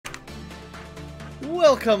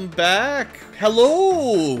Welcome back.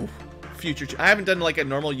 Hello, future. I haven't done like a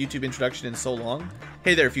normal YouTube introduction in so long.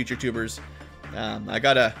 Hey there, future tubers. I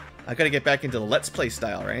gotta get back into the Let's Play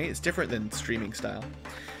style, right? It's different than streaming style.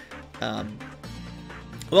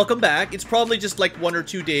 Welcome back. It's probably just like 1 or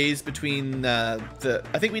 2 days between I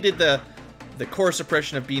think we did the core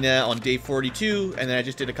suppression of Bina on day 42, and then I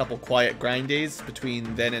just did a couple quiet grind days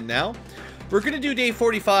between then and now. We're going to do day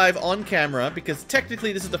 45 on camera, because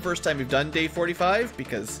technically this is the first time we've done day 45,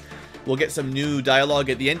 because we'll get some new dialogue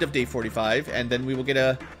at the end of day 45, and then we will get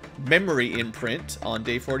a memory imprint on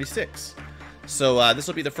day 46. So this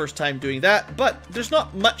will be the first time doing that, but there's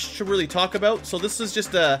not much to really talk about, so this is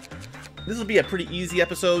just this will be a pretty easy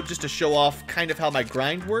episode just to show off kind of how my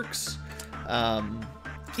grind works.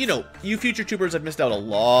 You know, you future tubers have missed out a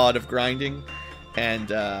lot of grinding,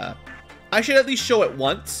 and I should at least show it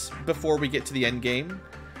once before we get to the end game.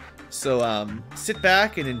 So sit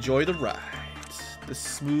back and enjoy the ride. The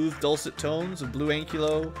smooth, dulcet tones of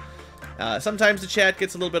BlueAnkylo. Sometimes the chat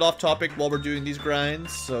gets a little bit off topic while we're doing these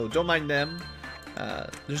grinds, so don't mind them.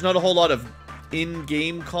 There's not a whole lot of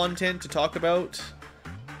in-game content to talk about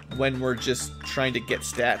when we're just trying to get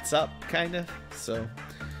stats up, kind of. So,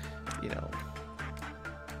 you know,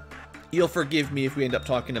 you'll forgive me if we end up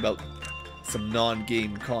talking about some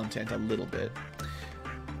non-game content a little bit,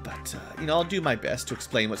 but you know, I'll do my best to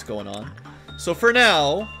explain what's going on. So for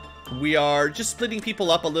now, we are just splitting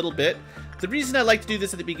people up a little bit. The reason I like to do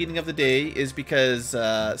this at the beginning of the day is because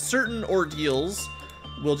certain ordeals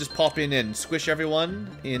will just pop in and squish everyone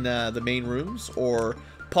in the main rooms, or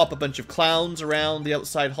pop a bunch of clowns around the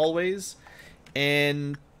outside hallways,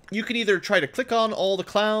 and you can either try to click on all the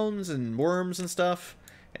clowns and worms and stuff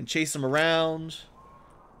and chase them around,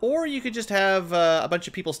 or you could just have a bunch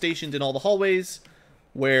of people stationed in all the hallways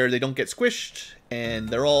where they don't get squished, and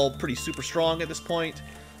they're all pretty super strong at this point.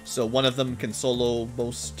 So one of them can solo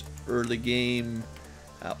most early game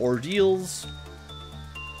ordeals,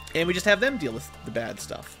 and we just have them deal with the bad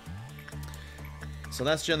stuff. So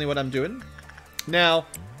that's generally what I'm doing. Now,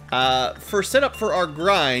 for setup for our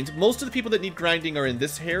grind, most of the people that need grinding are in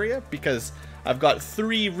this area, because I've got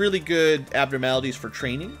 3 really good abnormalities for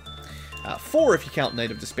training. 4 if you count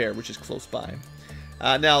Night of Despair, which is close by.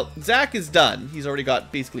 Now, Zach is done. He's already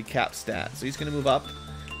got basically cap stats, so he's going to move up.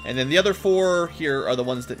 And then the other 4 here are the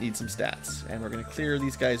ones that need some stats. And we're going to clear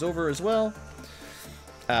these guys over as well.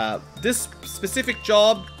 This specific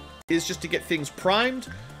job is just to get things primed.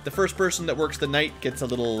 The first person that works the night gets a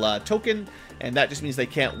little token, and that just means they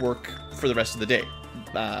can't work for the rest of the day.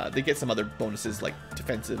 They get some other bonuses like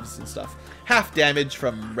defensives and stuff. Half damage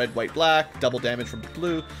from red, white, black, double damage from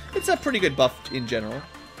blue. It's a pretty good buff in general.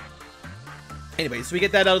 Anyway, so we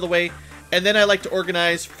get that out of the way, and then I like to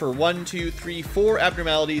organize for 1, 2, 3, 4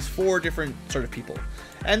 abnormalities, 4 different sort of people.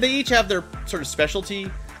 And they each have their sort of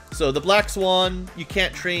specialty. So the Black Swan, you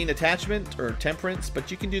can't train attachment or temperance,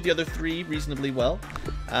 but you can do the other 3 reasonably well.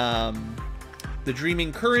 The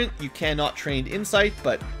Dreaming Current, you cannot train insight,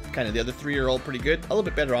 but kind of the other 3 are all pretty good. A little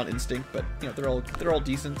bit better on instinct, but you know, they're all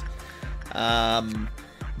decent.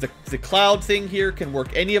 The Cloud thing here can work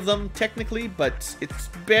any of them technically, but it's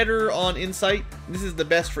better on insight. This is the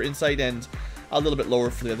best for insight and a little bit lower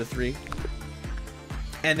for the other 3.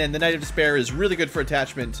 And then the Night of Despair is really good for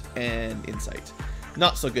attachment and insight.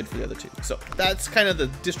 Not so good for the other 2. So that's kind of the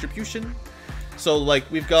distribution. So like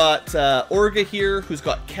we've got Orga here, who's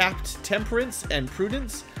got capped temperance and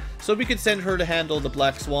prudence. So we could send her to handle the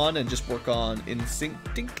Black Swan and just work on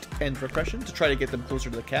instinct and repression to try to get them closer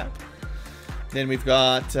to the cap. Then we've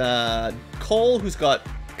got Cole, who's got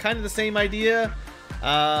kind of the same idea.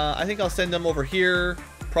 I think I'll send them over here,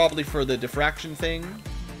 probably for the diffraction thing.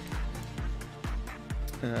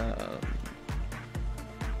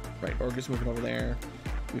 Right, Orga's moving over there.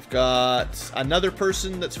 We've got another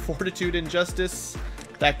person that's Fortitude and Justice.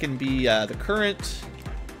 That can be the Current.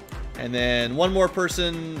 And then one more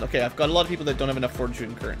person. Okay, I've got a lot of people that don't have enough Fortitude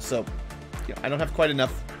and Current, so you know, I don't have quite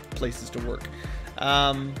enough places to work.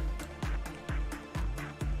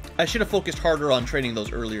 I should have focused harder on training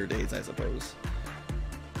those earlier days, I suppose.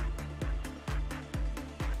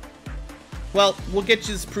 Well, we'll get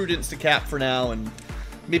his Prudence to cap for now, and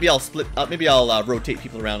maybe I'll split up. Maybe I'll rotate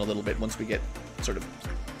people around a little bit once we get sort of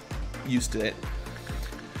used to it.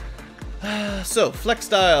 So, Flex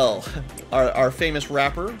Style, our famous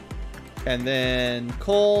rapper. And then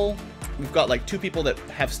Cole, we've got like 2 people that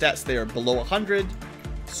have stats that are below 100.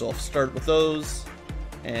 So I'll start with those.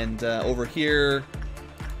 And over here,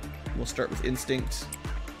 we'll start with Instinct.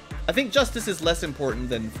 I think Justice is less important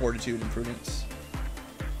than Fortitude and Prudence.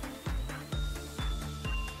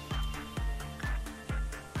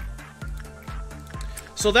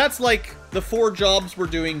 So that's like the 4 jobs we're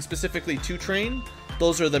doing specifically to train.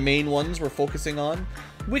 Those are the main ones we're focusing on.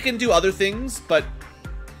 We can do other things, but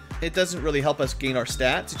it doesn't really help us gain our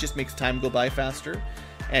stats. It just makes time go by faster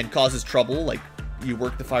and causes trouble, like you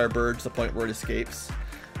work the Firebird to the point where it escapes.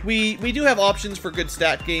 We do have options for good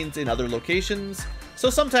stat gains in other locations.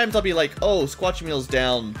 So sometimes I'll be like, oh, Squatchy Meal's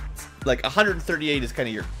down. Like 138 is kind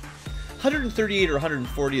of your... 138 or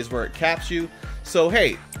 140 is where it caps you. So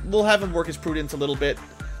hey, we'll have him work his prudence a little bit.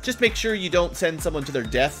 Just make sure you don't send someone to their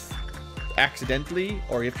death accidentally,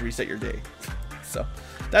 or you have to reset your day. So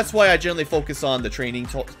that's why I generally focus on the training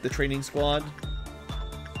squad,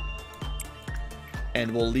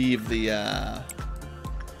 and we'll leave the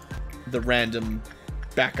random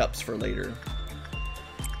backups for later.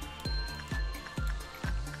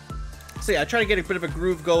 So yeah, I try to get a bit of a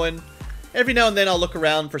groove going. Every now and then I'll look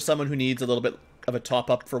around for someone who needs a little bit of a top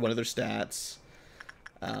up for one of their stats.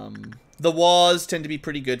 The WAs tend to be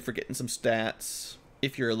pretty good for getting some stats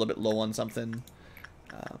if you're a little bit low on something.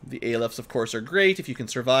 The ALFs, of course, are great if you can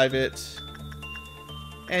survive it.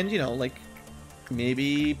 And, you know, like,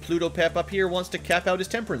 maybe Pluto Pep up here wants to cap out his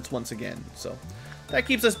temperance once again. So that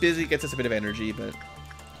keeps us busy, gets us a bit of energy, but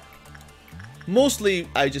mostly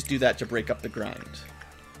I just do that to break up the grind.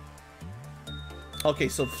 Okay,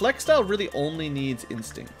 so Flex Style really only needs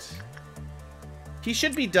Instinct. He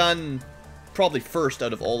should be done probably first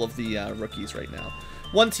out of all of the rookies right now.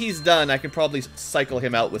 Once he's done, I can probably cycle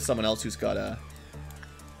him out with someone else who's got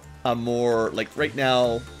a more, like right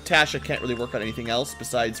now, Tasha can't really work on anything else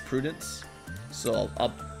besides Prudence. So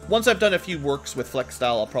once I've done a few works with Flex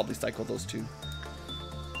Style, I'll probably cycle those 2.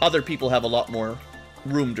 Other people have a lot more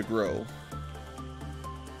room to grow.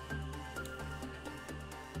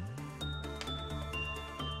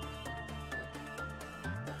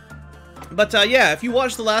 But yeah, if you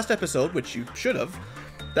watched the last episode, which you should have,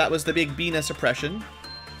 that was the big Bina suppression.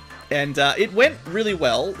 And it went really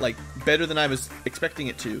well, like better than I was expecting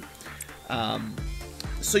it to.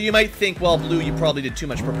 So you might think, well, Blue, you probably did too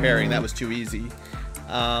much preparing. That was too easy.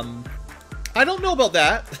 I don't know about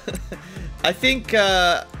that. I think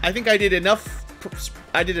I did enough.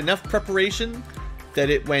 I did enough preparation that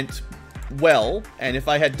it went well. And if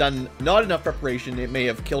I had done not enough preparation, it may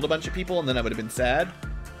have killed a bunch of people, and then I would have been sad.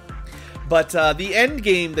 But the end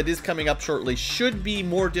game that is coming up shortly should be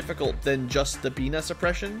more difficult than just the Bina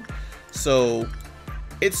suppression. So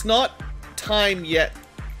it's not time yet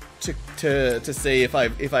to say if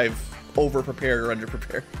I've over prepared or under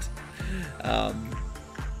prepared.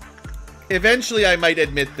 Eventually, I might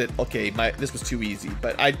admit that this was too easy,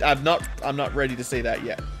 but I'm not ready to say that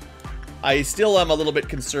yet. I still am a little bit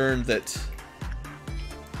concerned that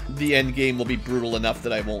the end game will be brutal enough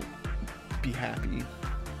that I won't be happy.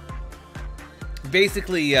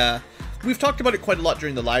 Basically, we've talked about it quite a lot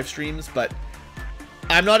during the live streams, but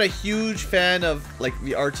I'm not a huge fan of like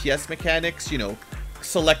the RTS mechanics, you know,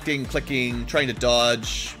 selecting, clicking, trying to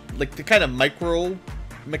dodge, like the kind of micro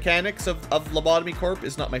mechanics of Lobotomy Corp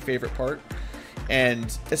is not my favorite part.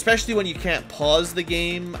 And especially when you can't pause the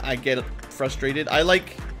game, I get frustrated. I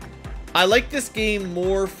like this game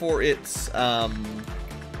more for its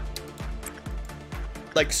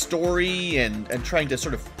like story and trying to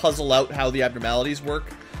sort of puzzle out how the abnormalities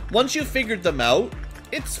work. Once you've figured them out,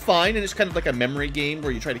 it's fine, and it's kind of like a memory game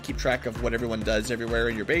where you try to keep track of what everyone does everywhere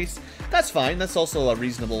in your base. That's fine. That's also a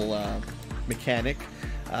reasonable mechanic.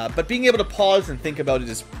 But being able to pause and think about it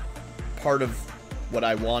is part of what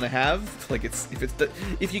I want to have. Like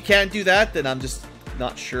if you can't do that, then I'm just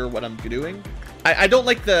not sure what I'm doing. I don't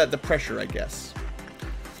like the pressure, I guess.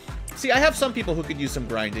 See, I have some people who could use some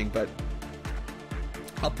grinding, but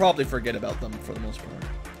I'll probably forget about them for the most part.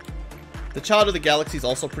 The Child of the Galaxy is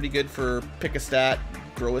also pretty good for pick a stat,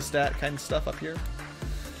 grow a stat kind of stuff up here.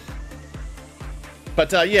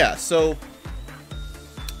 But yeah, so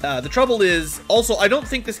the trouble is, also, I don't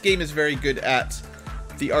think this game is very good at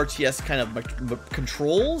the RTS kind of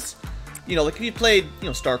controls. You know, like if you played, you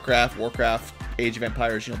know, StarCraft, Warcraft, Age of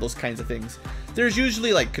Empires, you know, those kinds of things. There's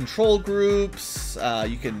usually like control groups,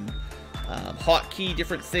 you can hotkey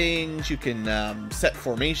different things, you can set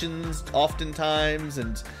formations oftentimes,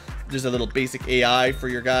 and there's a little basic AI for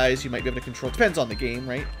your guys you might be able to control. Depends on the game,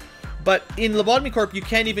 right? But in Lobotomy Corp, you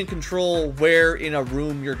can't even control where in a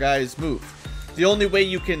room your guys move. The only way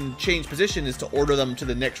you can change position is to order them to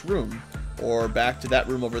the next room, or back to that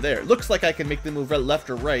room over there. It looks like I can make them move left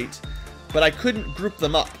or right, but I couldn't group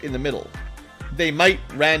them up in the middle. They might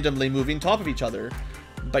randomly move in top of each other,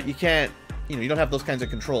 but you can't, you know, you don't have those kinds of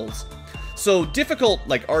controls. So difficult,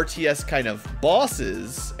 like RTS kind of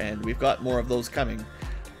bosses, and we've got more of those coming,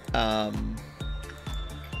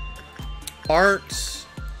 aren't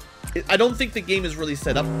I don't think the game is really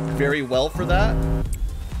set up very well for that.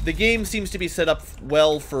 The game seems to be set up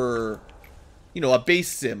well for, you know, a base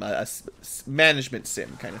sim, a management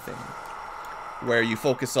sim kind of thing, where you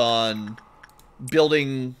focus on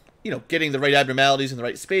building, you know, getting the right abnormalities in the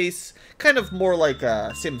right space, kind of more like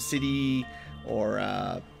Sim City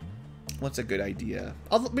or what's a good idea?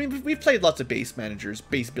 I mean, we've played lots of base managers,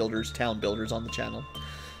 base builders, town builders on the channel.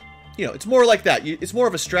 You know, it's more like that. It's more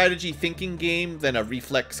of a strategy thinking game than a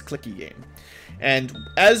reflex clicky game. And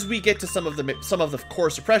as we get to some of the core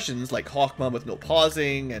suppressions, like Hawkmon with no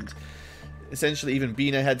pausing, and essentially even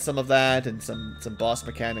Bina had some of that, and some boss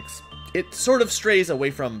mechanics, it sort of strays away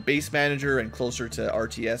from base manager and closer to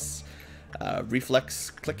RTS reflex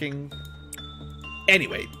clicking.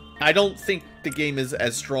 Anyway, I don't think the game is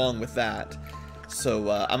as strong with that. So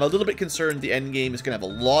I'm a little bit concerned the end game is going to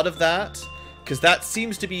have a lot of that, because that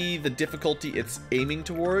seems to be the difficulty it's aiming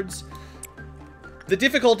towards. The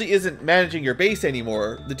difficulty isn't managing your base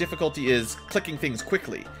anymore. The difficulty is clicking things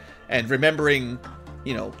quickly and remembering,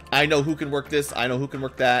 you know, I know who can work this, I know who can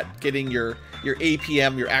work that, getting your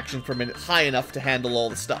APM, your action per minute, high enough to handle all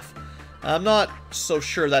the stuff. I'm not so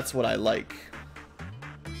sure that's what I like.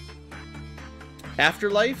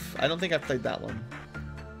 Afterlife? I don't think I've played that one.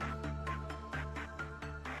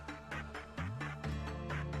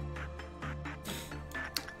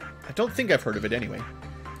 I don't think I've heard of it anyway.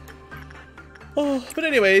 Oh, but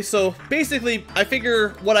anyway, so basically, I figure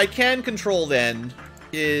what I can control then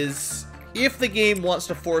is if the game wants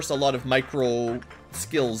to force a lot of micro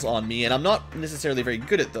skills on me, and I'm not necessarily very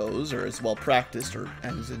good at those, or as well practiced, or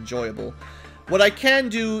as enjoyable, what I can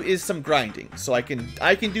do is some grinding. So I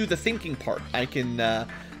can do the thinking part. I can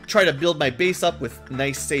try to build my base up with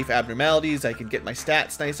nice, safe abnormalities. I can get my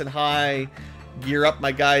stats nice and high, gear up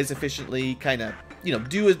my guys efficiently, kind of, you know,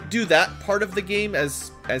 do that part of the game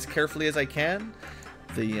as carefully as I can,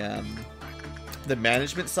 the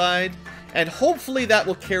management side, and hopefully that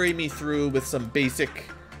will carry me through with some basic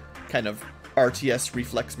kind of RTS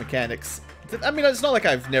reflex mechanics. I mean, it's not like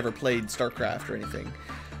I've never played StarCraft or anything.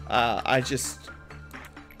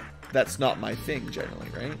 That's not my thing generally,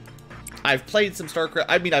 right? I've played some StarCraft.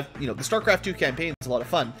 I mean, you know, the StarCraft 2 campaign is a lot of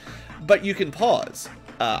fun, but you can pause.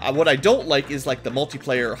 What I don't like is like the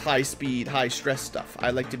multiplayer, high speed, high stress stuff.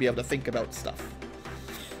 I like to be able to think about stuff.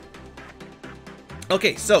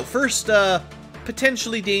 Okay, so first,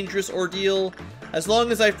 potentially dangerous ordeal. As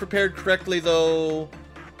long as I've prepared correctly, though,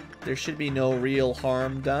 there should be no real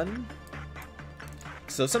harm done.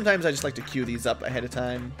 So sometimes I just like to queue these up ahead of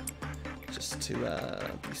time, just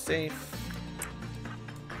to be safe.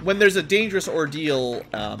 When there's a dangerous ordeal,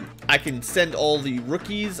 I can send all the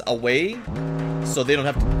rookies away, so they don't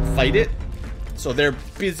have to fight it. So they're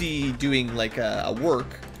busy doing like a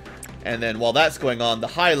work, and then while that's going on, the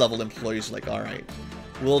high level employees are like, all right,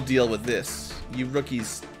 we'll deal with this. You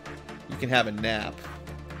rookies, you can have a nap.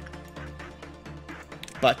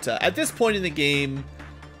 But at this point in the game,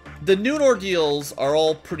 the noon ordeals are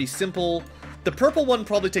all pretty simple. The purple one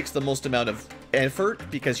probably takes the most amount of effort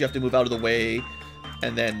because you have to move out of the way,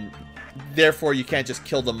 and then therefore you can't just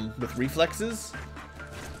kill them with reflexes.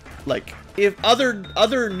 Like, if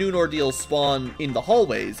other noon ordeals spawn in the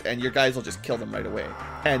hallways, and your guys will just kill them right away,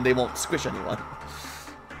 and they won't squish anyone.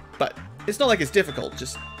 But it's not like it's difficult,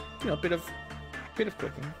 just, you know, a bit of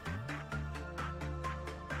clicking.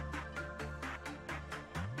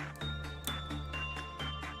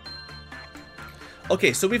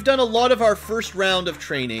 Okay, so we've done a lot of our first round of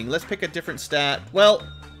training. Let's pick a different stat. Well,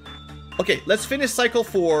 okay, let's finish cycle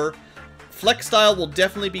 4. Flex style will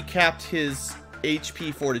definitely be capped his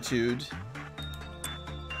HP fortitude.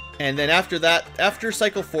 And then after that, after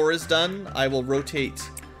cycle 4 is done, I will rotate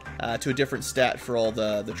to a different stat for all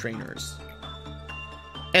the trainers.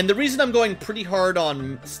 And the reason I'm going pretty hard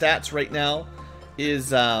on stats right now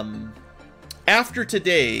is after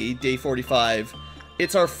today, day 45,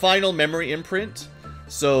 it's our final memory imprint.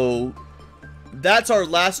 So that's our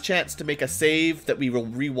last chance to make a save that we will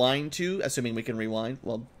rewind to, assuming we can rewind.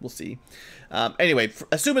 Well, we'll see. Anyway,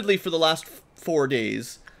 assumedly for the last 4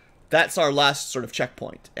 days, that's our last sort of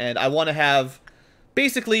checkpoint. And I want to have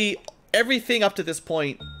basically everything up to this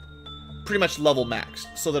point pretty much level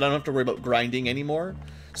maxed, so that I don't have to worry about grinding anymore.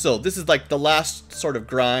 So this is like the last sort of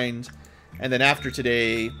grind. And then after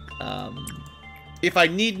today, if I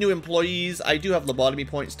need new employees, I do have lobotomy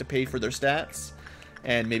points to pay for their stats.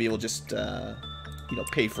 And maybe we'll just, you know,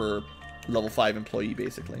 pay for level 5 employee,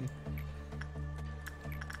 basically.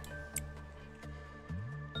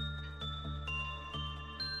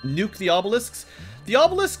 Nuke the obelisks. The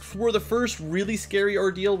obelisks were the first really scary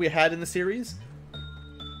ordeal we had in the series.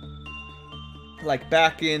 like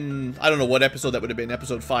back in, I don't know what episode that would have been,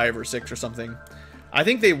 episode 5 or 6 or something. I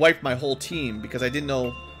think they wiped my whole team because I didn't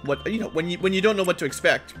know what, you know, when you don't know what to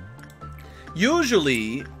expect.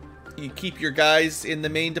 Usually, you keep your guys in the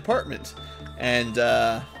main department, and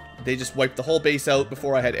they just wiped the whole base out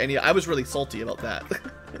before I had any. I was really salty about that.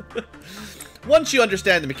 Once you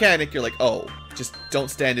understand the mechanic, you're like, oh, just don't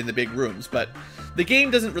stand in the big rooms. But the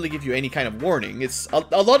game doesn't really give you any kind of warning. It's a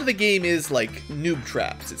lot of the game is like noob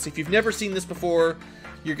traps. It's if you've never seen this before,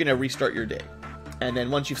 you're gonna restart your day, and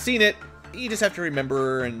then once you've seen it, you just have to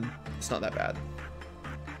remember, and it's not that bad.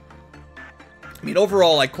 I mean,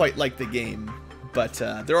 overall, I quite like the game, but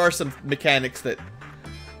there are some mechanics that,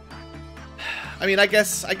 I mean, I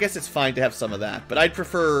guess it's fine to have some of that, but I'd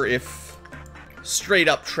prefer if straight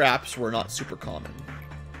up traps were not super common.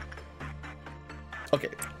 Okay,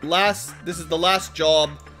 this is the last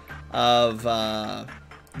job of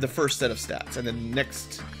the first set of stats, and then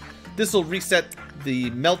next, this will reset the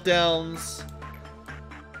meltdowns,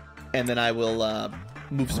 and then I will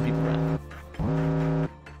move some people around.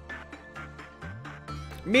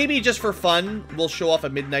 Maybe just for fun, we'll show off a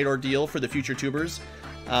midnight ordeal for the future tubers.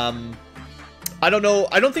 I don't know.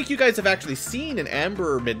 I don't think you guys have actually seen an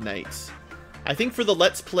Amber Midnight. I think for the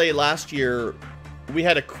Let's Play last year, we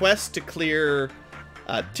had a quest to clear...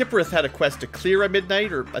 Tipperith had a quest to clear a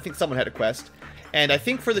midnight, or I think someone had a quest. And I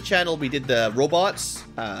think for the channel, we did the robots,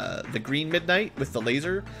 the green midnight with the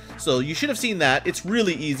laser. So you should have seen that. It's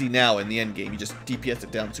really easy now in the end game. You just DPS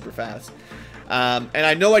it down super fast. And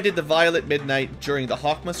I know I did the violet midnight during the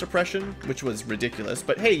Hawkma suppression, which was ridiculous.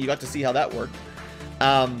 But hey, you got to see how that worked.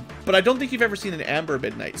 But I don't think you've ever seen an Amber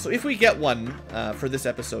Midnight. So if we get one for this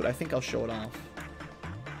episode, I think I'll show it off.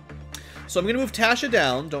 So I'm going to move Tasha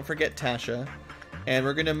down. Don't forget Tasha. And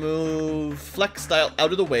we're going to move Flex Style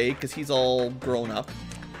out of the way because he's all grown up.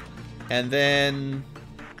 And then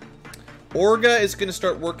Orga is going to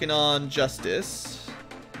start working on Justice.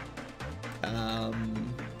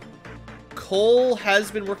 Cole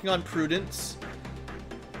has been working on Prudence.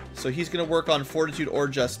 So he's going to work on Fortitude or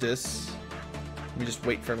Justice. Let me just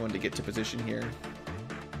wait for everyone to get to position here.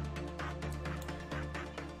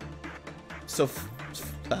 So,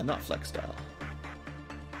 not Flex Style.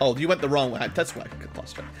 Oh, you went the wrong way. That's why I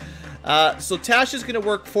lost track. So Tasha's going to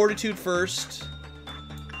work Fortitude first.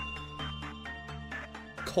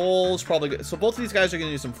 Cole's probably good. So both of these guys are going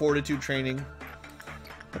to do some Fortitude training.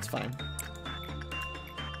 That's fine.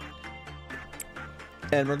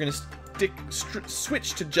 And we're going to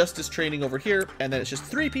switch to Justice training over here. And then it's just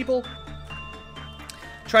 3 people.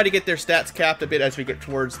 Try to get their stats capped a bit as we get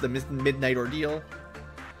towards the midnight ordeal.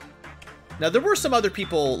 Now, there were some other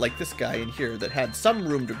people, like this guy in here, that had some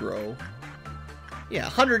room to grow. Yeah,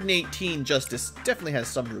 118 Justice definitely has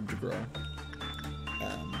some room to grow.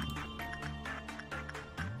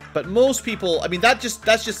 But most people, I mean, that's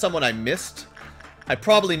just someone I missed. I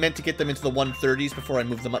probably meant to get them into the 130s before I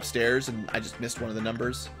moved them upstairs, and I just missed one of the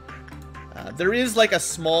numbers. There is like a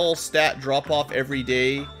small stat drop-off every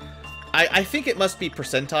day. I think it must be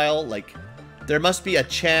percentile. Like, there must be a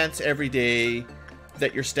chance every day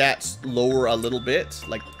that your stats lower a little bit,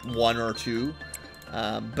 like 1 or 2.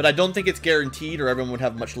 But I don't think it's guaranteed, or everyone would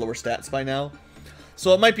have much lower stats by now.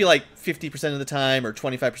 So it might be like 50% of the time or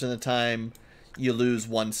 25% of the time you lose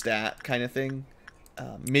 1 stat kind of thing.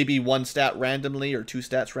 Maybe 1 stat randomly or 2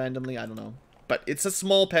 stats randomly, I don't know. But it's a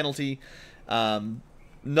small penalty.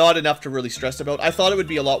 Not enough to really stress about. I thought it would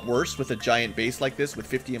be a lot worse with a giant base like this with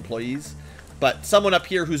 50 employees. But someone up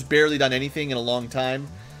here who's barely done anything in a long time,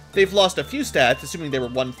 they've lost a few stats, assuming they were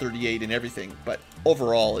 138 and everything. But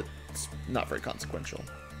overall, it's not very consequential.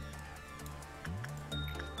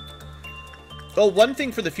 Oh, one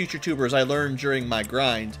thing for the future tubers I learned during my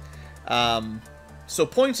grind. So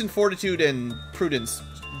points in Fortitude and Prudence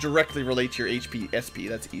directly relate to your HP, SP.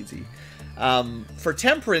 That's easy. For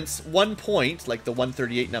Temperance, 1 point, like the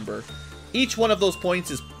 138 number, each one of those points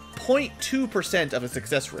is 0.2% of a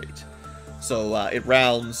success rate. So it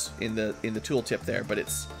rounds in the tooltip there, but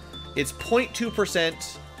it's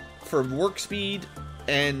 0.2% for work speed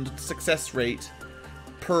and success rate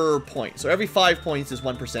per point. So every 5 points is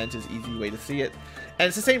 1%, is easy way to see it. And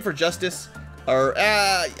it's the same for Justice, or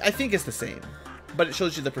I think it's the same, but it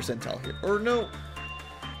shows you the percentile here. Or no,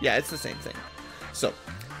 yeah, it's the same thing. So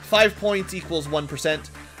 5 points equals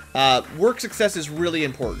 1%. Work success is really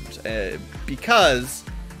important because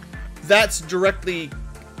that's directly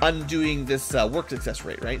undoing this work success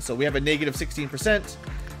rate, right? So we have a negative 16%.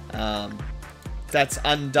 That's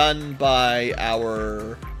undone by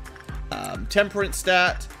our temperance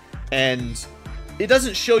stat, and it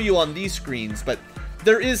doesn't show you on these screens, but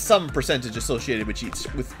there is some percentage associated with each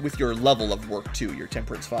with your level of work too. Your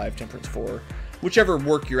temperance 5, temperance 4. whichever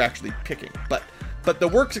work you're actually picking. But the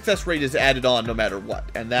work success rate is added on no matter what,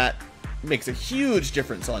 and that makes a huge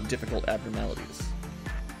difference on difficult abnormalities.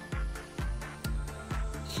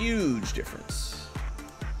 Huge difference.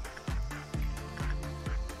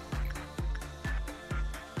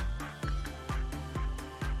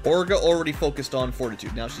 Orga already focused on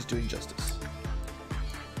fortitude. Now she's doing justice.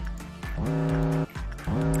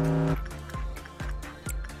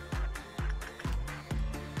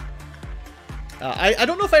 I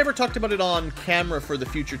don't know if I ever talked about it on camera for the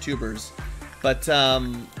future tubers, but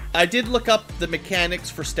I did look up the mechanics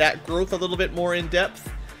for stat growth a little bit more in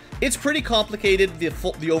depth. It's pretty complicated,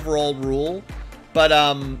 the overall rule, but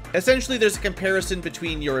essentially there's a comparison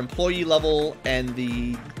between your employee level and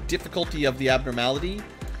the difficulty of the abnormality.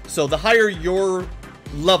 So the higher your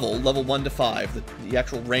level 1 to 5, the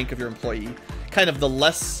actual rank of your employee, kind of the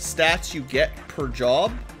less stats you get per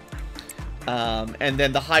job. And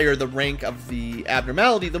then the higher the rank of the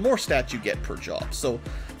abnormality, the more stats you get per job. So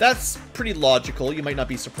that's pretty logical. You might not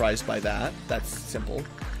be surprised by that. That's simple.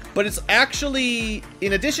 But it's actually,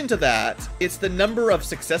 in addition to that, it's the number of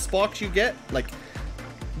success box you get. Like,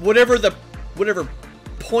 whatever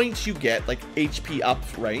points you get, like HP up,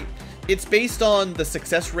 right? It's based on the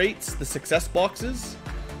success rates, the success boxes.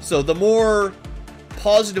 So the more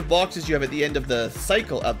positive boxes you have at the end of the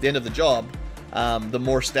cycle, at the end of the job, the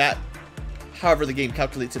more stat, however the game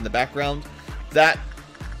calculates in the background, that,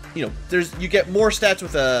 you know, you get more stats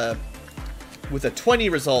with a 20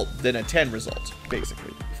 result than a 10 result,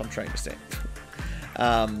 basically, if I'm trying to say.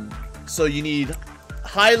 So you need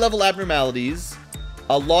high level abnormalities,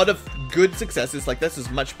 a lot of good successes, like this is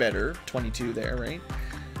much better, 22 there, right?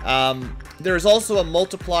 There's also a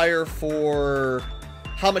multiplier for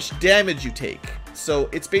how much damage you take. So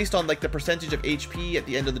it's based on like the percentage of HP at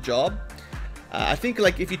the end of the job. I think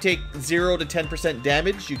like if you take 0 to 10%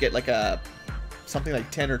 damage, you get like something like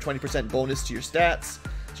 10 or 20% bonus to your stats,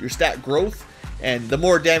 to your stat growth. And the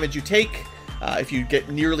more damage you take, if you get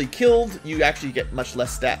nearly killed, you actually get much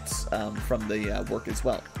less stats from the work as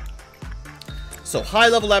well. So high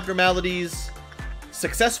level abnormalities,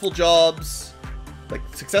 successful jobs, like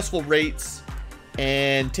successful rates,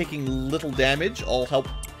 and taking little damage all help.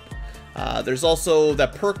 There's also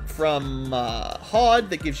that perk from HOD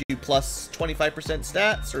that gives you plus 25%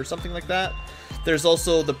 stats or something like that. There's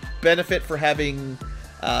also the benefit for having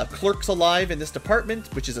clerks alive in this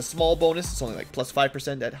department, which is a small bonus. It's only like plus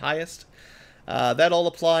 5% at highest. That all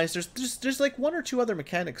applies. There's like 1 or 2 other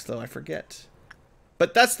mechanics though, I forget.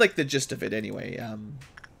 But that's like the gist of it anyway.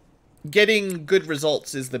 Getting good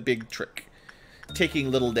results is the big trick.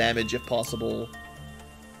 Taking little damage if possible.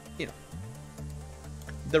 You know,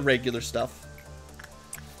 the regular stuff.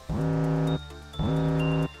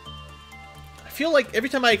 I feel like every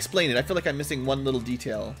time I explain it, I feel like I'm missing one little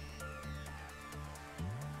detail.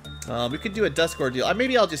 We could do a Dusk Ordeal.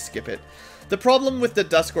 Maybe I'll just skip it. The problem with the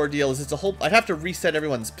Dusk Ordeal is it's a whole... I'd have to reset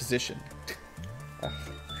everyone's position.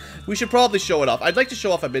 We should probably show it off. I'd like to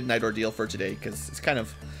show off a Midnight Ordeal for today, because it's kind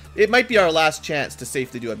of... It might be our last chance to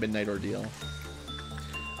safely do a Midnight Ordeal.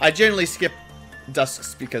 I generally skip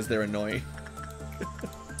Dusks because they're annoying.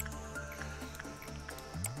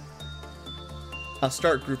 I'll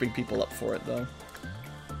start grouping people up for it, though.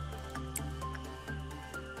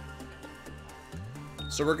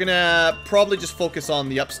 So we're gonna probably just focus on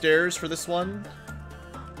the upstairs for this one.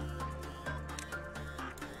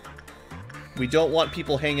 We don't want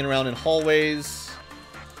people hanging around in hallways.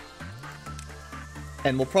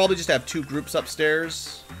 And we'll probably just have 2 groups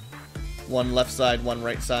upstairs. One left side, one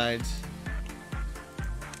right side.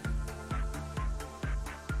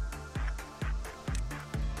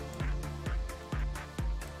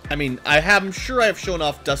 I mean, I'm sure I've shown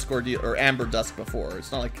off Dusk Ordeal or Amber Dusk before.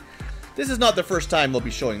 It's not like... This is not the first time we'll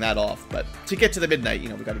be showing that off, but to get to the midnight, you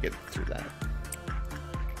know, we got to get through that.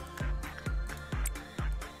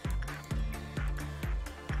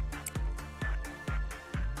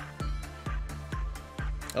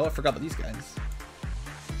 Oh, I forgot about these guys.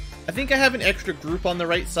 I think I have an extra group on the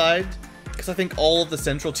right side, because I think all of the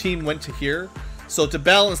central team went to here. So to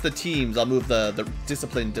balance the teams, I'll move the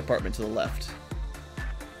discipline department to the left.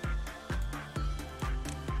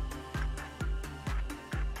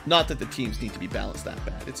 Not that the teams need to be balanced that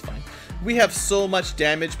bad. It's fine. We have so much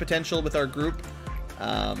damage potential with our group.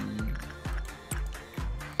 I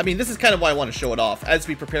mean, this is kind of why I want to show it off as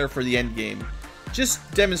we prepare for the end game.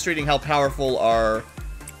 Just demonstrating how powerful our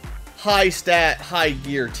high stat, high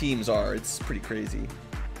gear teams are. It's pretty crazy.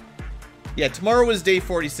 Yeah, tomorrow is day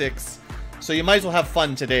 46, so you might as well have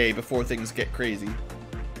fun today before things get crazy.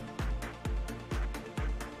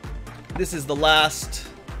 This is the last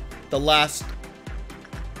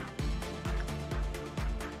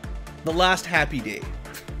The last happy day.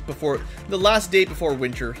 The last day before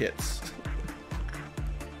winter hits.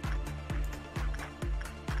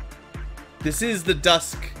 This is the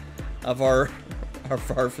dusk of our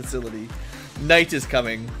facility. Night is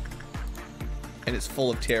coming. And it's full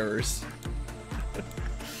of terrors.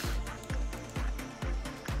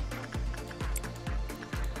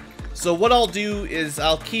 So what I'll do is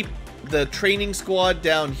I'll keep the training squad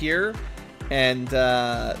down here. And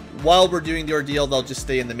while we're doing the ordeal, they'll just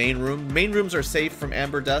stay in the main room. Main rooms are safe from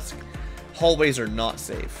Amber Dusk. Hallways are not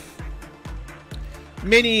safe.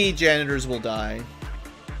 Many janitors will die,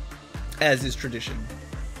 as is tradition.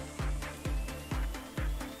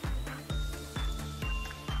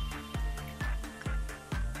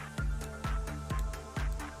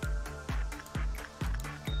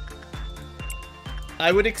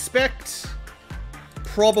 I would expect...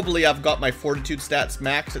 Probably I've got my fortitude stats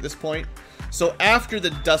max at this point. So after the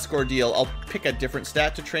Dusk Ordeal, I'll pick a different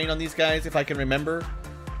stat to train on these guys if I can remember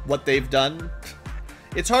what they've done.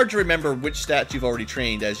 It's hard to remember which stats you've already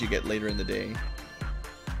trained as you get later in the day.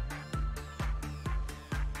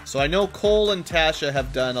 So I know Cole and Tasha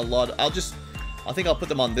have done a lot. I think I'll put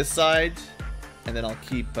them on this side, and then I'll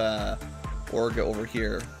keep Orga over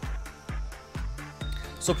here.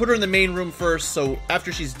 So put her in the main room first, so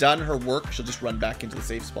after she's done her work, she'll just run back into the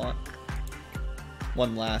safe spot.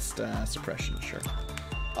 One last suppression, sure.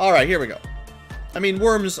 Alright, here we go. I mean,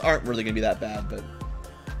 worms aren't really going to be that bad, but...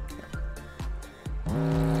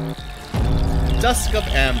 Dusk of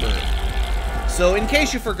Amber. So, in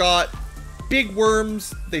case you forgot, big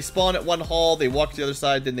worms, they spawn at one hall, they walk to the other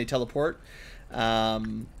side, then they teleport.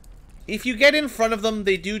 If you get in front of them,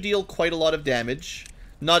 they do deal quite a lot of damage.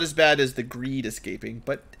 Not as bad as the greed escaping,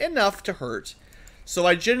 but enough to hurt. So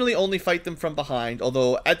I generally only fight them from behind,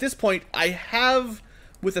 although at this point I have,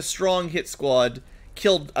 with a strong hit squad,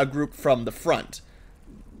 killed a group from the front.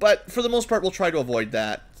 But for the most part we'll try to avoid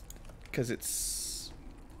that, because it's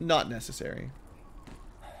not necessary.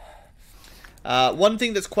 One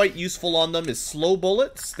thing that's quite useful on them is slow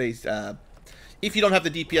bullets. They, if you don't have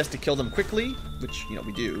the DPS to kill them quickly, which, you know,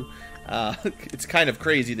 we do, it's kind of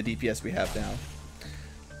crazy the DPS we have now.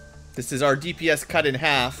 This is our DPS cut in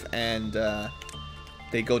half, and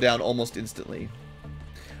they go down almost instantly.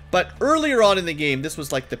 But earlier on in the game, this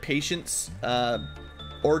was like the patience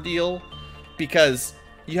ordeal, because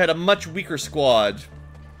you had a much weaker squad.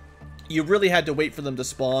 You really had to wait for them to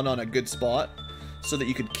spawn on a good spot so that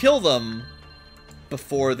you could kill them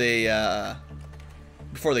before they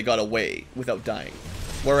got away without dying.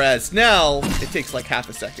 Whereas now, it takes like half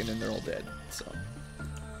a second and they're all dead. So,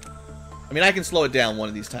 I mean, I can slow it down one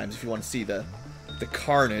of these times if you want to see the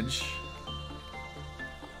carnage.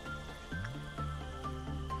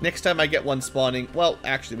 Next time I get one spawning... Well,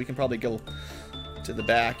 actually, we can probably go to the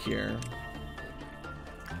back here.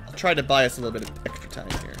 I'll try to buy us a little bit of extra time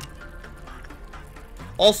here.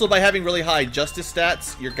 Also, by having really high justice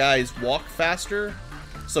stats, your guys walk faster.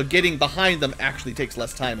 So getting behind them actually takes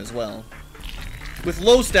less time as well. With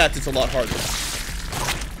low stats, it's a lot harder.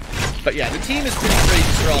 But yeah, the team is pretty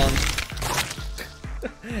strong.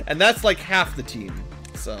 And that's like half the team,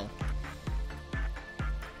 so...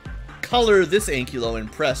 Color this Ankylo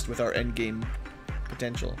impressed with our endgame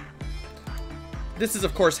potential. This is,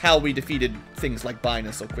 of course, how we defeated things like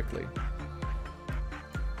Bina so quickly.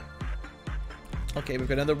 Okay, we've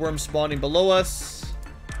got another worm spawning below us.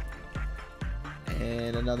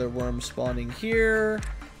 And another worm spawning here.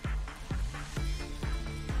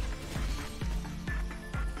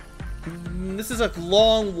 This is a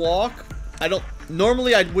long walk.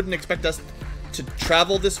 Normally I wouldn't expect us to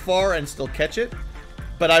travel this far and still catch it.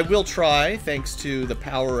 But I will try, thanks to the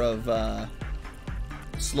power of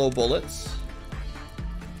slow bullets.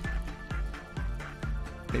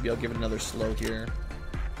 Maybe I'll give it another slow here.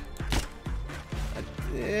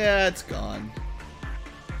 Yeah, it's gone.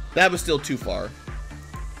 That was still too far.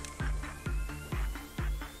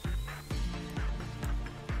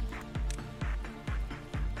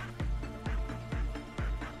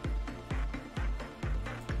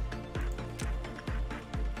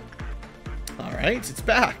 Alright, it's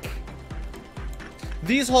back.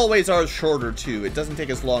 These hallways are shorter too. It doesn't take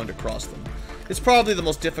as long to cross them. It's probably the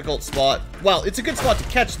most difficult spot. Well, it's a good spot to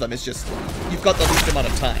catch them. It's just you've got the least amount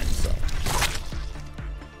of time, so.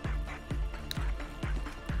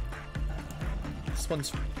 This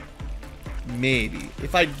one's maybe.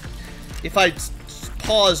 If I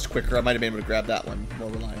paused quicker, I might have been able to grab that one more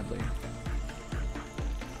reliably.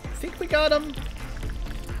 I think we got him.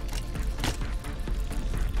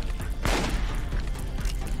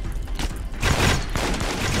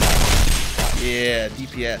 Yeah,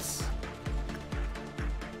 DPS.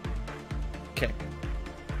 Okay.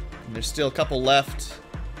 And there's still a couple left.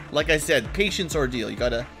 Like I said, patience ordeal. You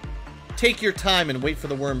gotta take your time and wait for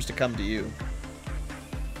the worms to come to you.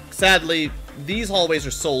 Sadly, these hallways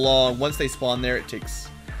are so long. Once they spawn there, it takes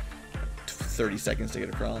 30 seconds to get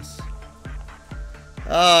across.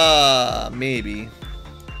 Maybe.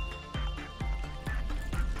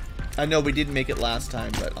 I know we didn't make it last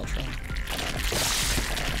time, but I'll try.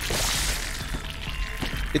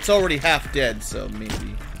 It's already half dead, so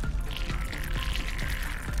maybe.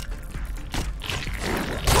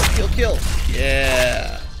 Kill, kill.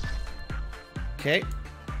 Yeah. Okay.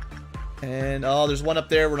 And, oh, there's one up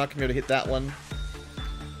there. We're not going to be able to hit that one.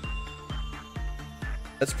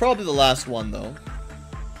 That's probably the last one, though.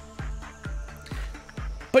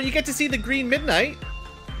 But you get to see the green midnight,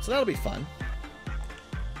 so that'll be fun.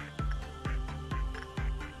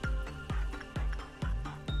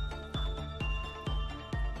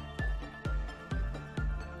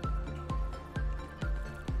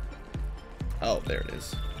 Oh, there it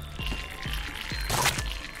is.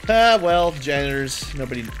 Ah, well, janitors.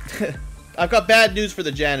 Nobody... I've got bad news for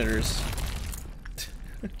the janitors.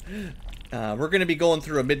 We're going to be going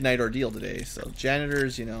through a midnight ordeal today, so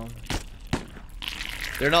janitors, you know...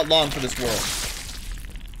 They're not long for this world.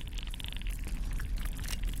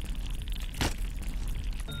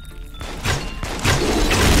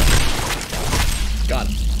 Got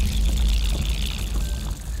him.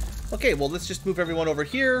 Okay, well, let's just move everyone over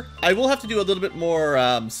here. I will have to do a little bit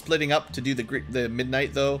more splitting up to do the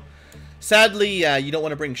midnight, though. Sadly, you don't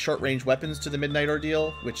want to bring short-range weapons to the midnight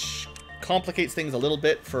ordeal, which complicates things a little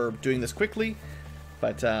bit for doing this quickly.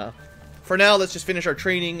 But for now, let's just finish our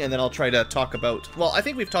training, and then I'll try to talk about... Well, I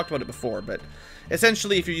think we've talked about it before, but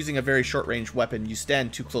essentially, if you're using a very short-range weapon, you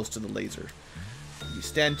stand too close to the laser. You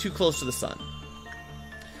stand too close to the sun.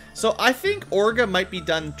 So I think Orga might be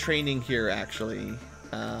done training here, actually.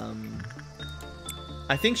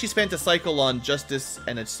 I think she spent a cycle on Justice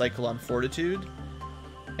and a cycle on Fortitude.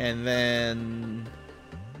 And then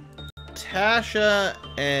Tasha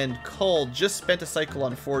and Cole just spent a cycle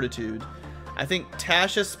on Fortitude. I think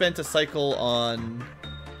Tasha spent a cycle on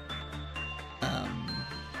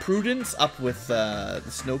Prudence up with the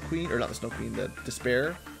Snow Queen. Or not the Snow Queen, the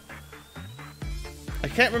Despair. I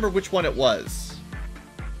can't remember which one it was.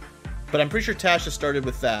 But I'm pretty sure Tasha started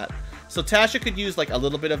with that. So Tasha could use like a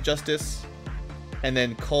little bit of Justice. And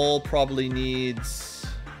then Cole probably needs...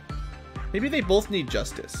 Maybe they both need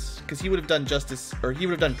Justice. Because he would have done Justice... Or he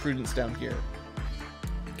would have done Prudence down here.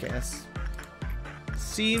 Okay, that's...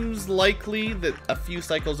 Seems likely that a few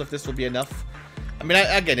cycles of this will be enough. I mean,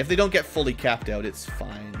 again, if they don't get fully capped out, it's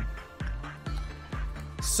fine.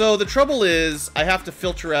 So the trouble is, I have to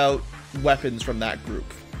filter out weapons from that group.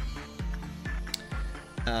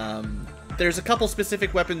 There's a couple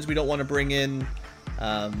specific weapons we don't want to bring in.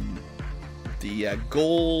 The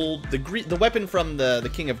weapon from the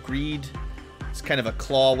King of Greed. It's kind of a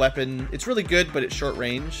claw weapon. It's really good, but it's short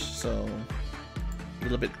range, so a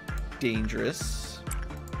little bit dangerous.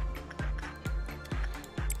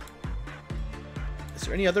 Is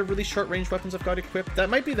there any other really short range weapons I've got equipped? That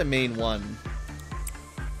might be the main one.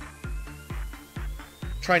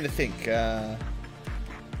 Trying to think.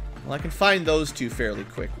 Well, I can find those two fairly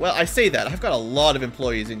quick. Well, I say that. I've got a lot of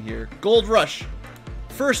employees in here. Gold Rush.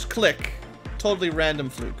 First click. Totally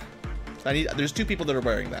random fluke. There's two people that are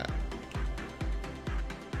wearing that.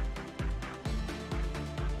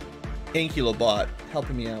 Ankylo bot.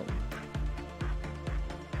 Helping me out.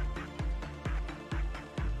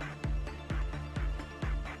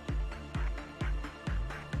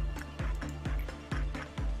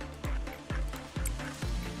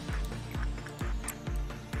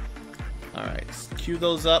 Alright, let's queue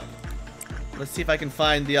those up. Let's see if I can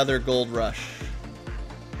find the other Gold Rush.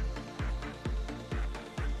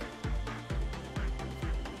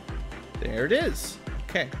 There it is.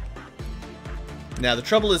 Okay. Now, the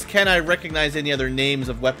trouble is, can I recognize any other names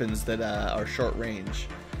of weapons that are short range?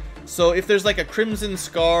 So, if there's like a Crimson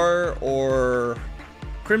Scar or...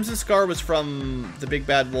 Crimson Scar was from the Big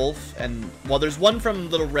Bad Wolf, and... Well, there's one from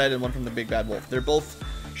Little Red and one from the Big Bad Wolf. They're both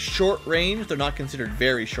short range. They're not considered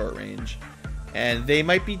very short range. And they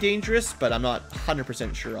might be dangerous, but I'm not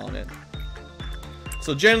 100% sure on it.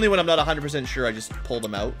 So, generally, when I'm not 100% sure, I just pull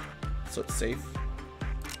them out, so it's safe.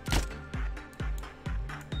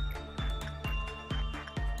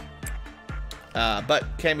 But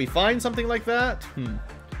can we find something like that?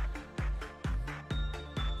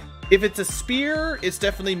 If it's a spear, it's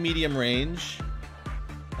definitely medium range.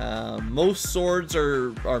 Most swords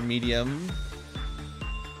are medium.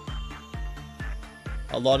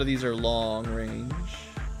 A lot of these are long range.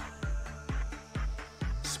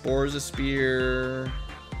 Spore's a spear.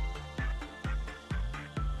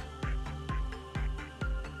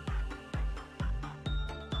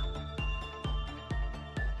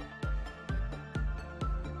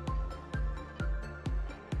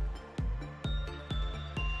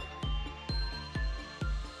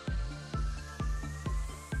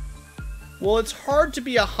 Well, it's hard to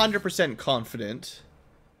be 100% confident.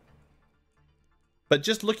 But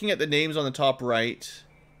just looking at the names on the top right,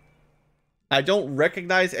 I don't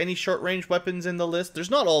recognize any short-range weapons in the list. There's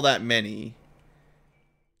not all that many.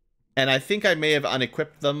 And I think I may have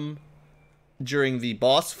unequipped them during the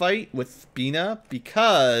boss fight with Bina,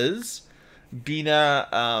 because Bina,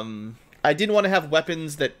 I didn't want to have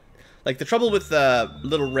weapons that, like, the trouble with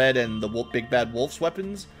Little Red and the Big Bad Wolf's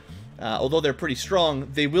weapons, although they're pretty strong,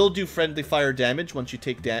 they will do friendly fire damage once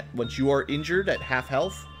you are injured at half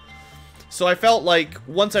health. So I felt like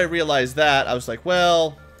once I realized that, I was like,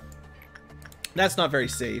 well, that's not very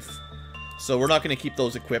safe. So we're not going to keep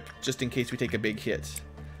those equipped just in case we take a big hit,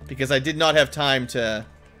 because I did not have time to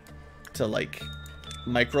like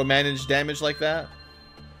micromanage damage like that.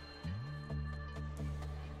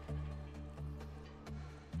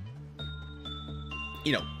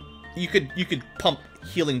 You know, you could pump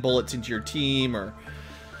healing bullets into your team or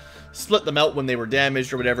split them out when they were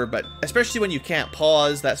damaged or whatever, but especially when you can't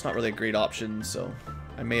pause, that's not really a great option, so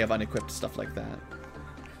I may have unequipped stuff like that.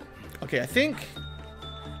 Okay, I think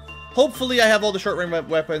hopefully I have all the short-range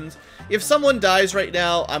weapons. If someone dies right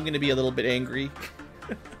now, I'm going to be a little bit angry.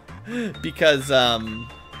 Because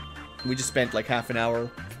we just spent like half an hour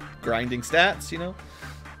grinding stats, you know?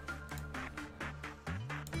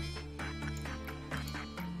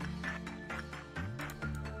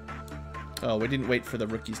 Oh, we didn't wait for the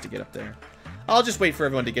rookies to get up there. I'll just wait for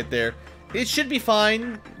everyone to get there. It should be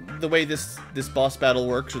fine the way this boss battle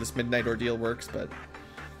works, or this midnight ordeal works, but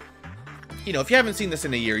you know, if you haven't seen this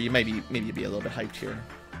in a year, you maybe be a little bit hyped here.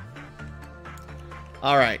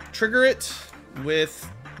 Alright, trigger it with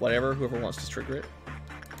whatever, whoever wants to trigger it.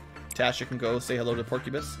 Tasha can go say hello to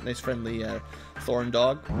Porcubus. Nice friendly thorn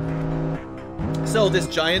dog. So this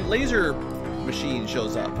giant laser machine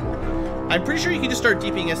shows up. I'm pretty sure you can just start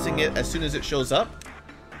DPSing it as soon as it shows up.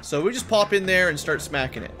 So we just pop in there and start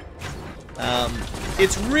smacking it.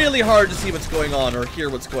 It's really hard to see what's going on or hear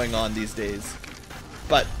what's going on these days.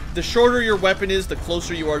 But the shorter your weapon is, the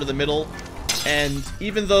closer you are to the middle. And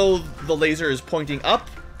even though the laser is pointing up,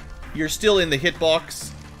 you're still in the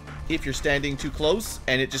hitbox if you're standing too close,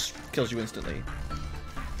 and it just kills you instantly.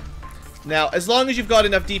 Now, as long as you've got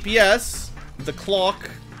enough DPS, the clock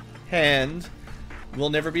hand will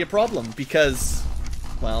never be a problem, because,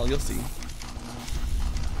 well, you'll see.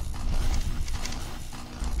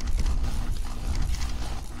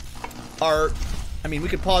 I mean, we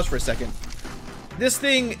could pause for a second. This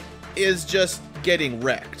thing is just getting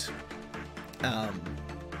wrecked.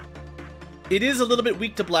 It is a little bit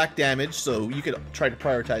weak to black damage, so you could try to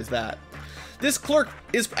prioritize that. This clerk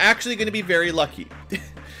is actually going to be very lucky.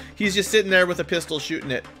 He's just sitting there with a pistol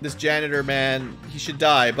shooting it. This janitor, man, he should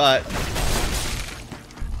die, but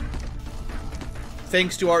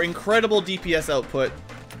thanks to our incredible DPS output,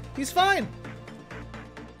 he's fine.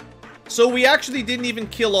 So we actually didn't even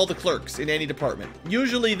kill all the clerks in any department.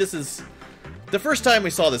 Usually this is... The first time we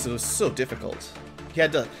saw this, it was so difficult. You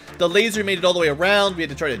had to... The laser made it all the way around. We had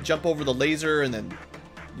to try to jump over the laser and then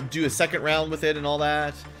do a second round with it and all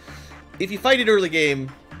that. If you fight it early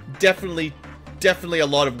game, definitely a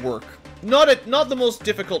lot of work. Not the most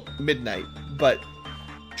difficult midnight, but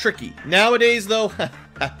tricky. Nowadays, though,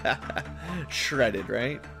 shredded,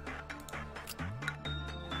 right?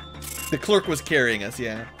 The clerk was carrying us,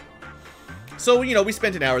 yeah. So, you know, we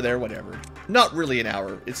spent an hour there, whatever. Not really an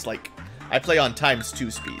hour. It's like, I play on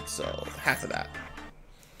 ×2 speed, so half of that.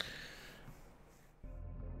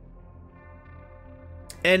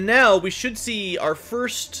 And now we should see our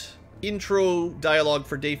first intro dialogue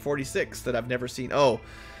for day 46 that I've never seen. Oh,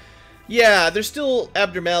 yeah, there's still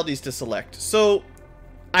abnormalities to select. So,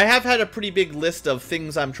 I have had a pretty big list of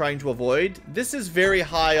things I'm trying to avoid. This is very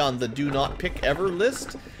high on the do not pick ever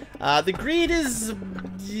list. The greed is,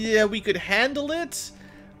 yeah, we could handle it,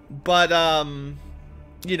 but,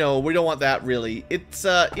 you know, we don't want that really. It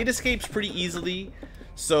escapes pretty easily,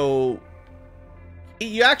 so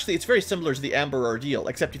it's very similar to the Amber Ordeal,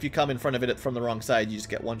 except if you come in front of it from the wrong side, you just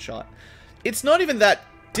get one shot. It's not even that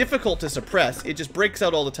difficult to suppress. It just breaks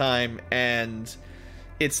out all the time, and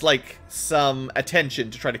it's like some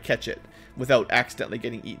attention to try to catch it without accidentally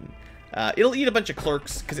getting eaten. It'll eat a bunch of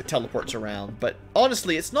clerks because it teleports around, but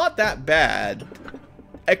honestly, it's not that bad,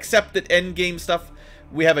 except that endgame stuff,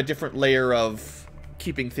 we have a different layer of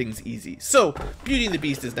keeping things easy. So, Beauty and the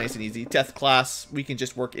Beast is nice and easy. Death class, we can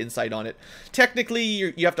just work insight on it. Technically,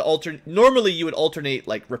 you have to alternate. Normally, you would alternate,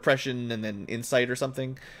 like, repression and then insight or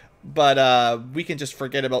something. But we can just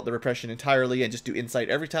forget about the repression entirely and just do insight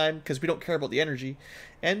every time, because we don't care about the energy.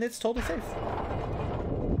 And it's totally safe.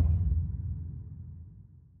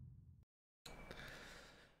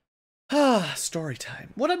 Ah, story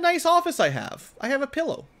time. What a nice office I have. I have a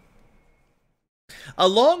pillow. A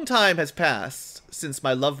long time has passed since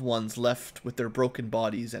my loved ones left with their broken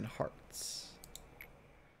bodies and hearts.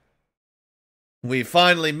 We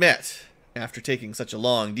finally met after taking such a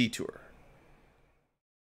long detour.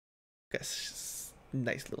 Guess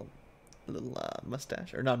nice little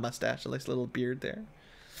mustache, or not mustache, a nice little beard there.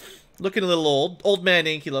 Looking a little old. Old man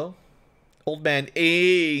Ankylo. Old man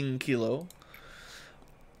Ankylo.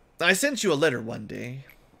 I sent you a letter one day.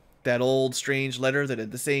 That old strange letter that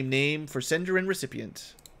had the same name for sender and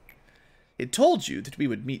recipient. It told you that we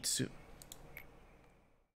would meet soon.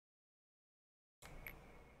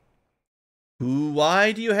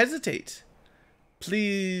 Why do you hesitate?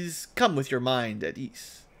 Please come with your mind at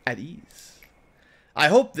ease. I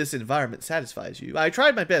hope this environment satisfies you. I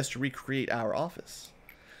tried my best to recreate our office.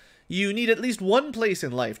 You need at least one place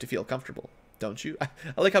in life to feel comfortable, don't you? I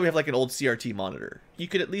like how we have like an old CRT monitor. You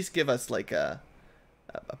could at least give us like a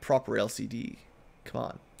proper LCD. Come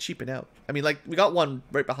on, cheapen out. I mean, like, we got one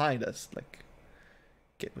right behind us. Like,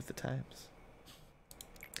 get with the times.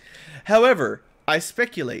 However, I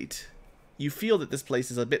speculate you feel that this place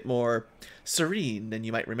is a bit more serene than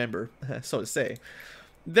you might remember, so to say.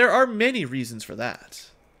 There are many reasons for that.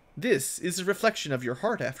 This is a reflection of your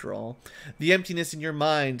heart, after all. The emptiness in your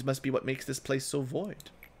mind must be what makes this place so void.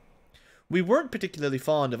 We weren't particularly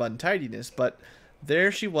fond of untidiness, but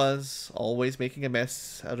there she was, always making a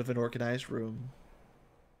mess out of an organized room.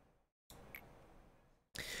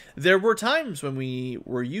 There were times when we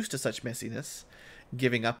were used to such messiness,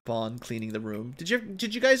 giving up on cleaning the room. Did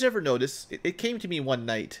you guys ever notice? It came to me one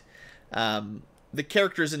night. The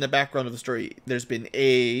characters in the background of the story. There's been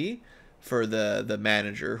A for the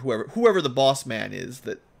manager, whoever the boss man is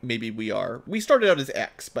that maybe we are. We started out as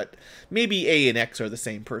X, but maybe A and X are the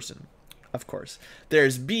same person. Of course.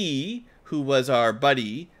 There's B, who was our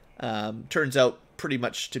buddy. Turns out pretty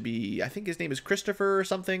much to be, I think his name is Christopher or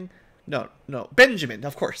something. No, Benjamin,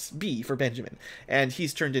 of course. B for Benjamin. And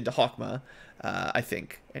he's turned into Hawkma, I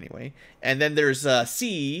think, anyway. And then there's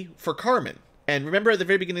C for Carmen. And remember at the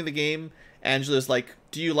very beginning of the game, Angela's like,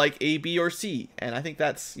 do you like A, B, or C? And I think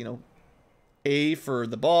that's, you know, A for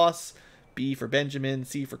the boss, B for Benjamin,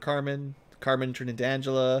 C for Carmen. Carmen turned into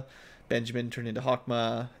Angela. Benjamin turned into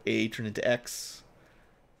Hawkma. A turned into X.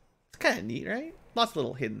 It's kind of neat, right? Lots of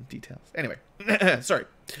little hidden details. Anyway, sorry.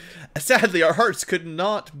 Sadly, our hearts could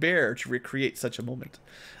not bear to recreate such a moment.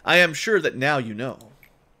 I am sure that now you know.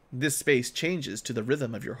 This space changes to the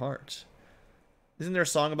rhythm of your heart. Isn't there a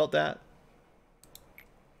song about that?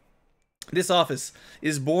 This office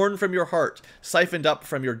is born from your heart, siphoned up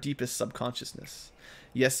from your deepest subconsciousness.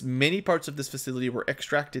 Yes, many parts of this facility were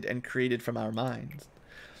extracted and created from our minds.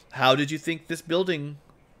 How did you think building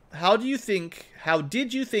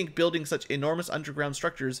such enormous underground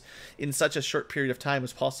structures in such a short period of time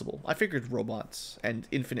was possible? I figured robots and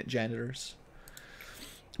infinite janitors.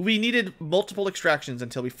 We needed multiple extractions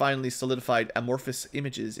until we finally solidified amorphous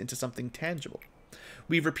images into something tangible.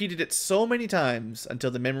 We've repeated it so many times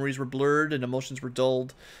until the memories were blurred and emotions were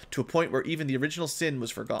dulled to a point where even the original sin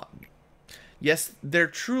was forgotten. Yes, there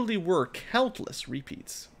truly were countless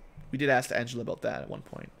repeats. We did ask Angela about that at one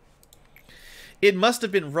point. It must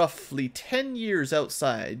have been roughly 10 years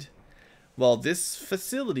outside, while this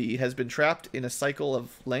facility has been trapped in a cycle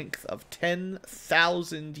of length of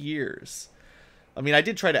 10,000 years. I mean, I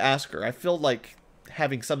did try to ask her. I feel like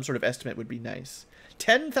having some sort of estimate would be nice.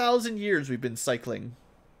 10,000 years we've been cycling.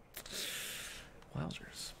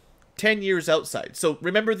 Wowzers. 10 years outside. So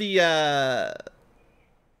remember the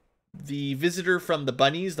visitor from the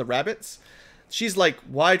bunnies, the rabbits? She's like,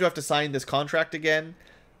 why do I have to sign this contract again?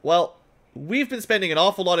 Well, we've been spending an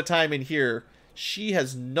awful lot of time in here. She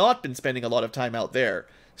has not been spending a lot of time out there.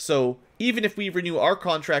 So even if we renew our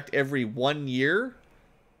contract every 1 year,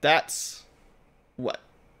 that's what?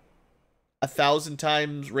 1,000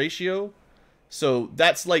 times ratio? So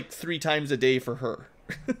that's like 3 times a day for her.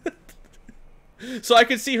 So I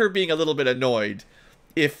could see her being a little bit annoyed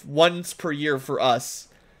if once per year for us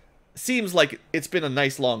seems like it's been a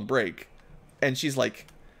nice long break. And she's like,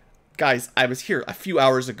 guys, I was here a few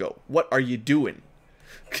hours ago. What are you doing?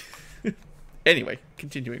 Anyway,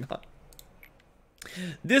 continuing on.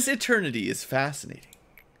 This eternity is fascinating.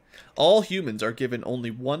 All humans are given only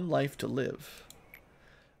one life to live.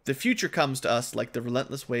 The future comes to us like the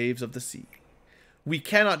relentless waves of the sea. We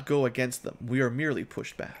cannot go against them. We are merely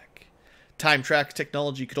pushed back. Time track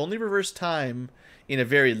technology could only reverse time in a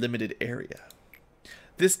very limited area.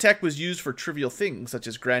 This tech was used for trivial things, such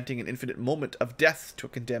as granting an infinite moment of death to a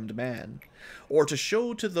condemned man, or to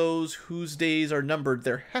show to those whose days are numbered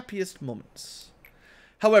their happiest moments.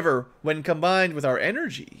 However, when combined with our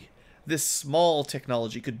energy, this small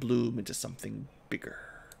technology could bloom into something bigger.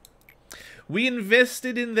 We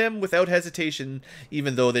invested in them without hesitation,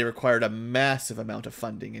 even though they required a massive amount of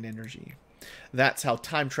funding and energy. That's how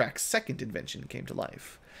Time Track's second invention came to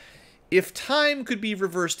life. If time could be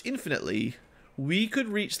reversed infinitely, we could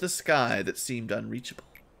reach the sky that seemed unreachable.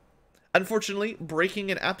 Unfortunately,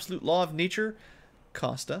 breaking an absolute law of nature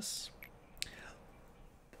cost us.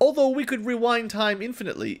 Although we could rewind time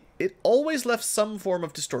infinitely, it always left some form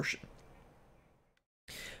of distortion.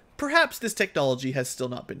 Perhaps this technology has still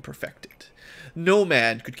not been perfected. No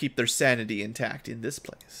man could keep their sanity intact in this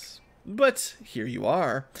place. But here you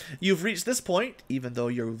are. You've reached this point, even though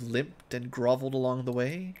you've limped and groveled along the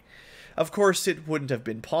way. Of course, it wouldn't have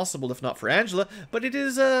been possible if not for Angela, but it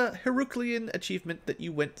is a Herculean achievement that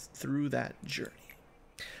you went through that journey.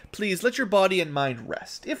 Please let your body and mind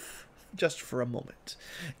rest, if just for a moment.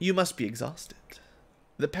 You must be exhausted.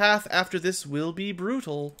 The path after this will be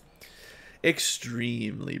brutal.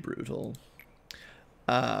 Extremely brutal.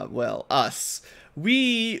 Well, us.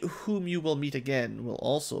 We, whom you will meet again, will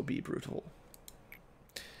also be brutal.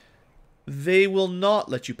 They will not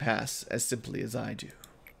let you pass as simply as I do.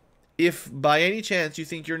 If by any chance you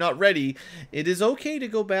think you're not ready, it is okay to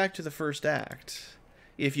go back to the first act.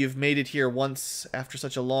 If you've made it here once after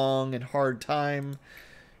such a long and hard time,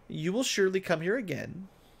 you will surely come here again,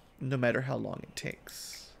 no matter how long it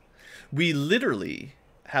takes. We literally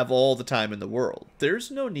have all the time in the world. There's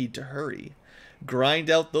no need to hurry. Grind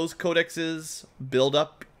out those codexes, build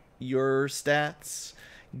up your stats,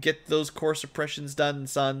 get those core suppressions done,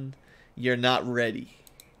 son. You're not ready.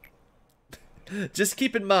 Just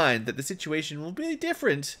keep in mind that the situation will be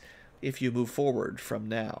different if you move forward from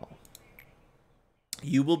now.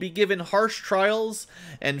 You will be given harsh trials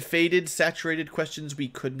and faded, saturated questions we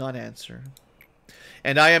could not answer.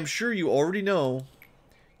 And I am sure you already know,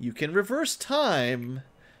 you can reverse time,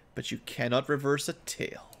 but you cannot reverse a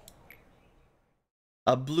tale.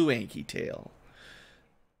 A BlueAnky tale.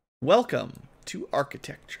 Welcome to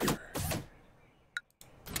architecture.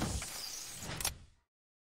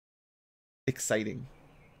 Exciting.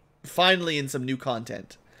 Finally in some new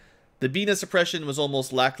content. The Bina suppression was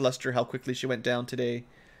almost lackluster how quickly she went down today.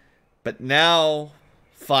 But now,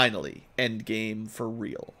 finally, endgame for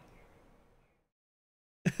real.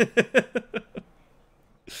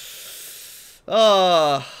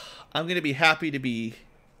 I'm going to be happy to be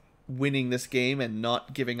winning this game and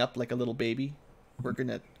not giving up like a little baby. We're going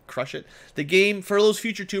to crush it. The game, for those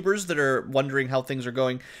future tubers that are wondering how things are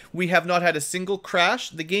going, we have not had a single crash.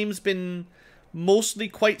 The game's been mostly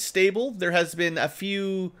quite stable. There has been a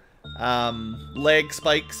few lag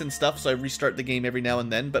spikes and stuff, so I restart the game every now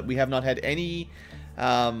and then, but we have not had any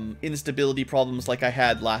instability problems like I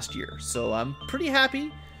had last year. So I'm pretty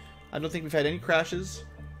happy. I don't think we've had any crashes.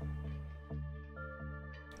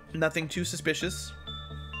 Nothing too suspicious.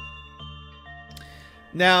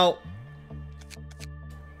 Now,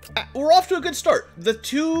 we're off to a good start. The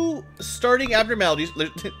two starting abnormalities,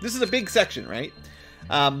 this is a big section, right?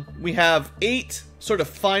 We have 8 sort of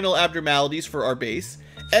final abnormalities for our base,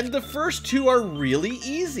 and the first 2 are really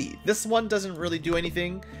easy. This one doesn't really do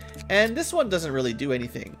anything, and this one doesn't really do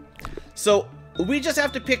anything. So we just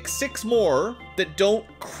have to pick 6 more that don't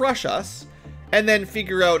crush us, and then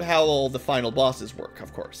figure out how all the final bosses work,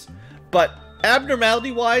 of course. But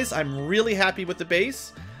abnormality-wise, I'm really happy with the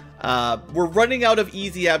base. We're running out of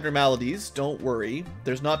easy abnormalities, don't worry.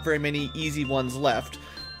 There's not very many easy ones left,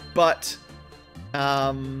 but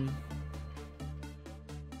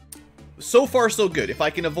so far so good. If I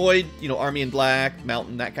can avoid, you know, Army in Black,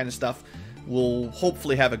 Mountain, that kind of stuff, we'll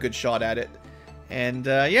hopefully have a good shot at it. And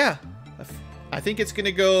yeah, I think it's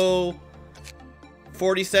gonna go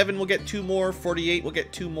 47 will get 2 more, 48 will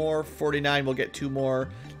get 2 more, 49 will get 2 more,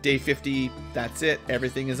 day 50, that's it,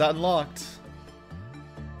 everything is unlocked.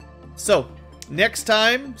 So, next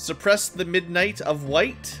time, suppress the Midnight of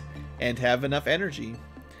White and have enough energy.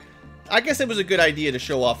 I guess it was a good idea to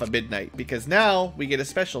show off a Midnight, because now we get a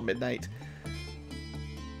special Midnight.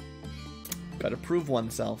 Gotta prove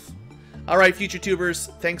oneself. Alright, future tubers,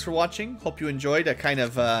 thanks for watching. Hope you enjoyed a kind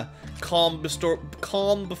of calm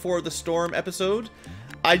before the storm episode.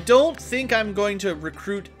 I don't think I'm going to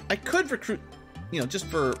recruit... I could recruit, you know, just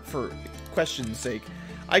for question's sake.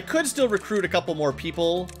 I could still recruit a couple more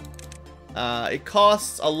people. It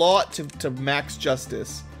costs a lot to max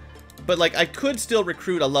Justice. But, like, I could still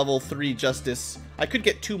recruit a level 3 Justice. I could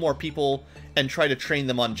get 2 more people and try to train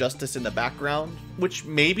them on Justice in the background, which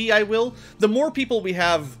maybe I will. The more people we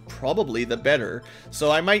have, probably the better.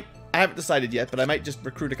 So I haven't decided yet, but I might just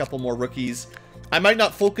recruit a couple more rookies. I might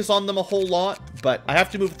not focus on them a whole lot, but I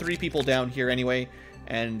have to move 3 people down here anyway.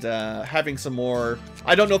 and having some more...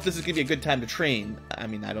 I don't know if this is going to be a good time to train. I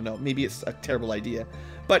mean, I don't know. Maybe it's a terrible idea.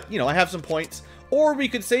 But, you know, I have some points. Or we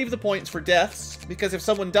could save the points for deaths, because if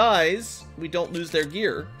someone dies, we don't lose their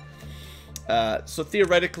gear. So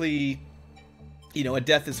theoretically, you know, a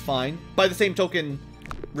death is fine. By the same token,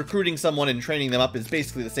 recruiting someone and training them up is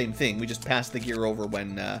basically the same thing. We just pass the gear over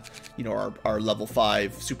when, you know, our level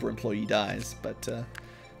 5 super employee dies. But,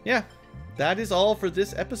 yeah, that is all for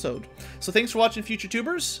this episode. So thanks for watching, future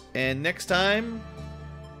tubers, and next time,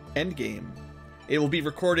 Endgame. It will be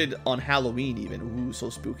recorded on Halloween even. Ooh, so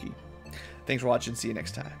spooky. Thanks for watching. See you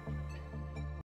next time.